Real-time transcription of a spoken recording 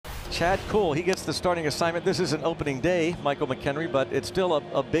Chad Kuhl, he gets the starting assignment. This isn't opening day, Michael McHenry, but it's still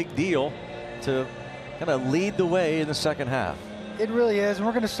a big deal to kind of lead the way in the second half. It really is, and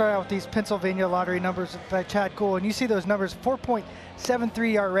we're going to start out with these Pennsylvania lottery numbers by Chad Kuhl, and you see those numbers,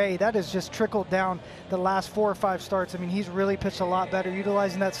 4.73 ERA. That has just trickled down the last 4 or 5 starts. I mean, he's really pitched a lot better,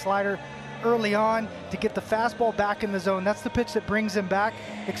 utilizing that slider early on to get the fastball back in the zone. That's the pitch that brings him back.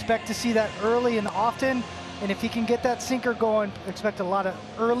 Expect to see that early and often, and if he can get that sinker going, expect a lot of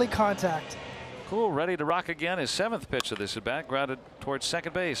early contact. Kuhl ready to rock again. His 7th pitch of this at bat, grounded towards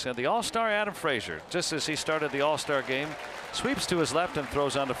second base, and the All-Star Adam Frazier, just as he started the All-Star game, sweeps to his left and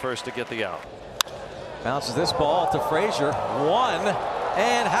throws on to first to get the out. Bounces this ball to Frazier. 1,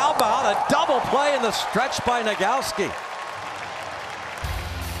 and how about a double play in the stretch by Nogowski?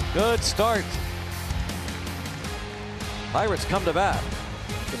 Good start. Pirates come to bat.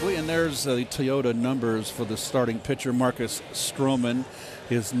 And there's the Toyota numbers for the starting pitcher, Marcus Stroman,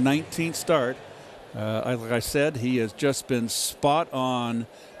 his 19th start. Like I said, he has just been spot on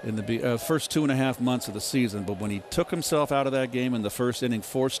in the first 2.5 months of the season. But when he took himself out of that game in the first inning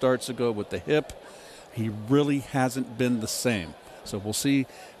 4 starts ago with the hip, he really hasn't been the same. So we'll see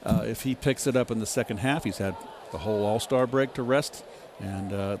if he picks it up in the second half. He's had the whole All-Star break to rest,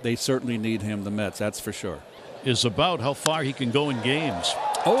 and they certainly need him, the Mets, that's for sure. Is about how far he can go in games.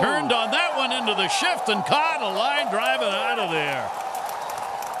 Oh. Turned on that one into the shift and caught a line driving out of there.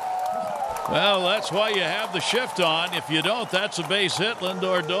 Well, that's why you have the shift on. If you don't, that's a base hit.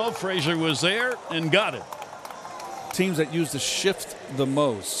 Lindor dove. Frazier was there and got it. Teams that use the shift the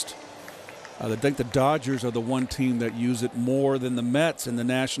most. I think the Dodgers are the one team that use it more than the Mets in the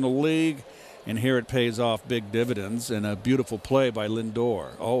National League. And here it pays off big dividends, and a beautiful play by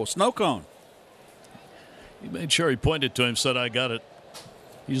Lindor. Oh, snow cone. He made sure he pointed to him, said, I got it.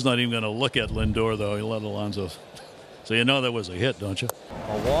 He's not even going to look at Lindor, though. He let Alonso. So you know that was a hit, don't you?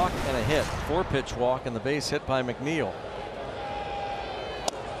 A walk and a hit. 4-pitch walk and the base hit by McNeil.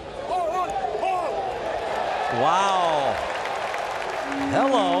 Wow.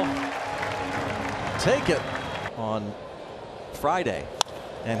 Hello. Take it on Friday.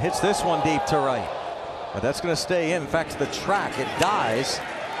 And hits this one deep to right. But that's going to stay in. In fact, the track, it dies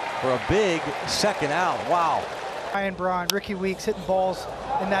for a big second out. Wow. Ryan Braun, Ricky Weeks hitting balls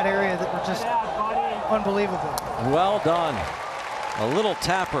in that area that were just unbelievable. Well done. A little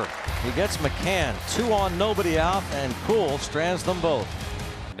tapper. He gets McCann. 2 on, nobody out, and Kuhl strands them both.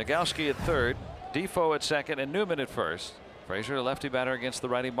 Nogowski at third, Defoe at second, and Newman at first. Frazier, a lefty batter against the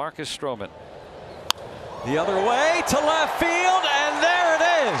righty Marcus Stroman. The other way to left field, and there it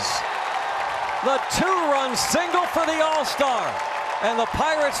is. The 2-run single for the All-Star, and the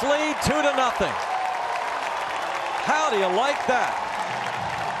Pirates lead 2-0. How do you like that?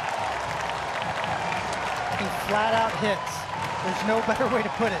 Flat out hits. There's no better way to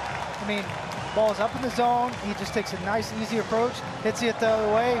put it. I mean, ball's up in the zone. He just takes a nice, easy approach, hits it the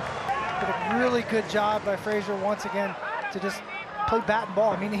other way. But a really good job by Frazier once again to just play bat and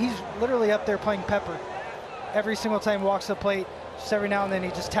ball. I mean, he's literally up there playing Pepper. Every single time he walks the plate, just every now and then he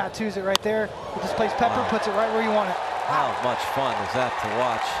just tattoos it right there. He just plays Pepper, puts it right where you want it. How much fun is that to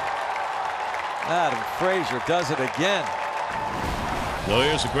watch? Adam Frazier does it again. Well,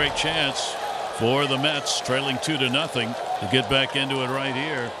 here's a great chance for the Mets, trailing 2-0, to get back into it right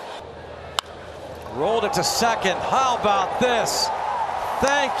here. Rolled it to second. How about this?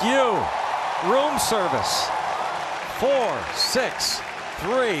 Thank you. Room service. 4-6-3.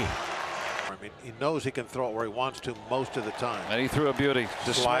 I mean, he knows he can throw it where he wants to most of the time. And he threw a beauty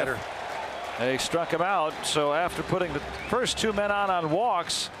to Slider. Smith. They struck him out. So after putting the first 2 men on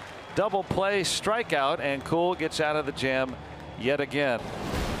walks, double play strikeout, and Kuhl gets out of the jam yet again.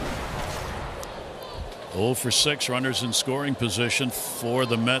 0 for 6 runners in scoring position for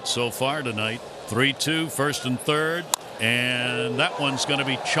the Mets so far tonight. 3-2, first and third, and that one's going to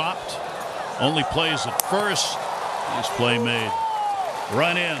be chopped. Only plays at first. Nice play made.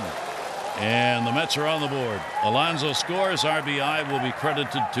 Run in, and the Mets are on the board. Alonso scores. RBI will be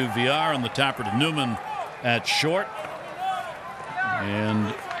credited to VR, and the tapper to Newman at short.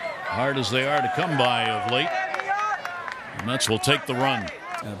 And hard as they are to come by of late, the Mets will take the run.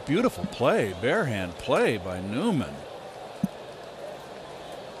 A beautiful play, barehand play by Newman.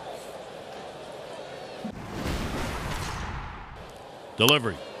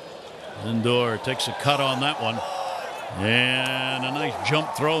 Delivery. Lindor takes a cut on that one. And a nice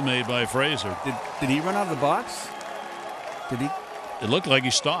jump throw made by Frazier. Did he run out of the box? Did he? It looked like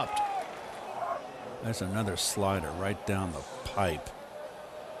he stopped. That's another slider right down the pipe.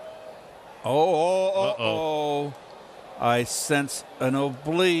 Oh. I sense an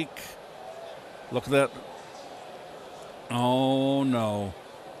oblique. Look at that. Oh, no.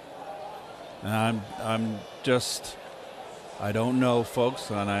 And I don't know, folks,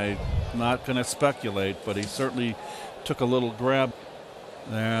 and I'm not going to speculate, but he certainly took a little grab.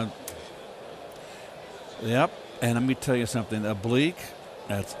 And yep, and let me tell you something, oblique,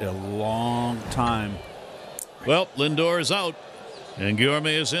 that's a long time. Well, Lindor is out, and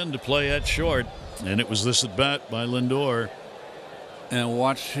Guillorme is in to play at short, and it was this at bat by Lindor. And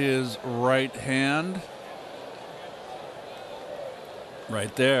watch his right hand.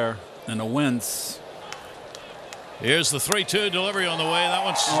 Right there, and a wince. Here's the 3-2 delivery on the way. That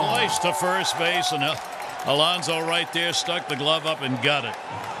one sliced to first base, and Alonso right there stuck the glove up and got it.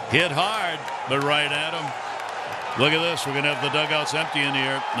 Hit hard, but right at him. Look at this. We're going to have the dugouts empty in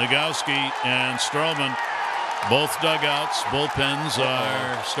here. Nogowski and Stroman, both dugouts, bullpens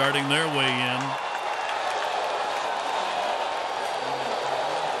are starting their way in.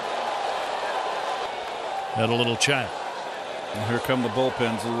 Had a little chat. And here come the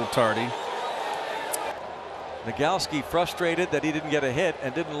bullpens, a little tardy. Nogowski frustrated that he didn't get a hit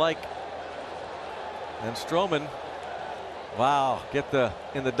and didn't like. And Stroman, wow,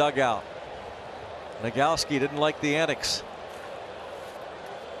 in the dugout. Nogowski didn't like the annex.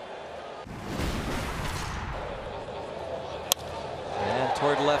 And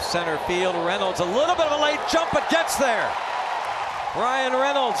toward left center field, Reynolds, a little bit of a late jump, but gets there. Ryan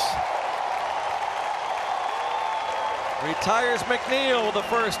Reynolds retires McNeil with the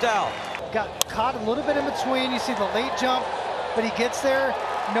first out. Got caught a little bit in between. You see the late jump, but he gets there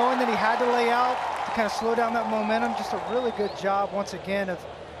knowing that he had to lay out to kind of slow down that momentum. Just a really good job once again of,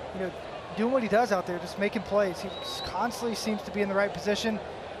 doing what he does out there, just making plays. He constantly seems to be in the right position.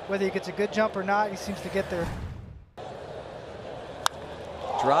 Whether he gets a good jump or not, he seems to get there.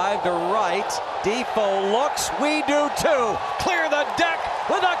 Drive to right. Defoe looks. We do too. Clear the deck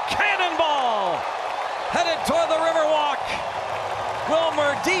with a cannonball. Headed toward the Riverwalk.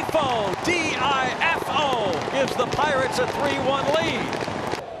 Wilmer Difo, D-I-F-O, gives the Pirates a 3-1 lead.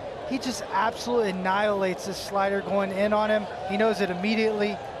 He just absolutely annihilates this slider going in on him. He knows it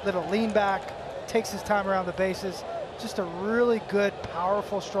immediately. Little lean back, takes his time around the bases. Just a really good,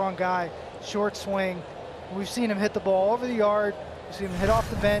 powerful, strong guy. Short swing. We've seen him hit the ball over the yard. We've seen him hit off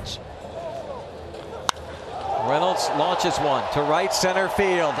the bench. Reynolds launches one to right center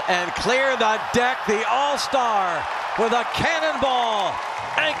field and clear the deck. The All-Star with a cannonball.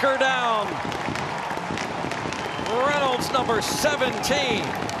 Anchor down. Reynolds, number 17.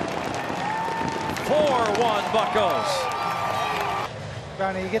 4-1 Buccos.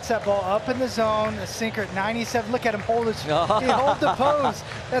 Brownie, he gets that ball up in the zone, a sinker at 97. Look at him hold his, he holds the pose.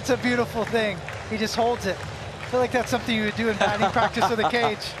 That's a beautiful thing. He just holds it. I feel like that's something you would do in batting practice with a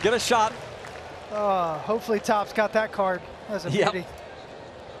cage. Get a shot. Hopefully Topps got that card. That was a beauty.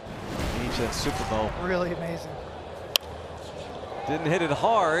 Each at Super Bowl. Really amazing. Didn't hit it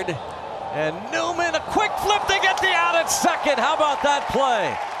hard. And Newman, a quick flip to get the out at second. How about that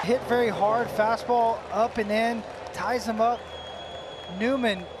play? Hit very hard, fastball up and in, ties him up.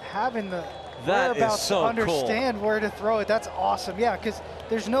 Newman having the whereabouts to understand where to throw it. That's awesome. Yeah, because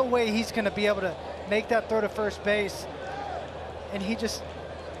there's no way he's going to be able to make that throw to first base. And he just,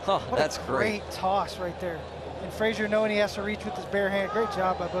 that's a great toss right there. And Frazier knowing he has to reach with his bare hand. Great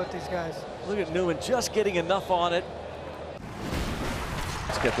job by both these guys. Look at Newman just getting enough on it.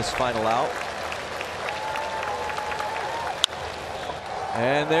 Let's get this final out.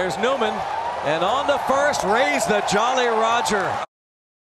 And there's Newman. And on the first, raise the Jolly Roger.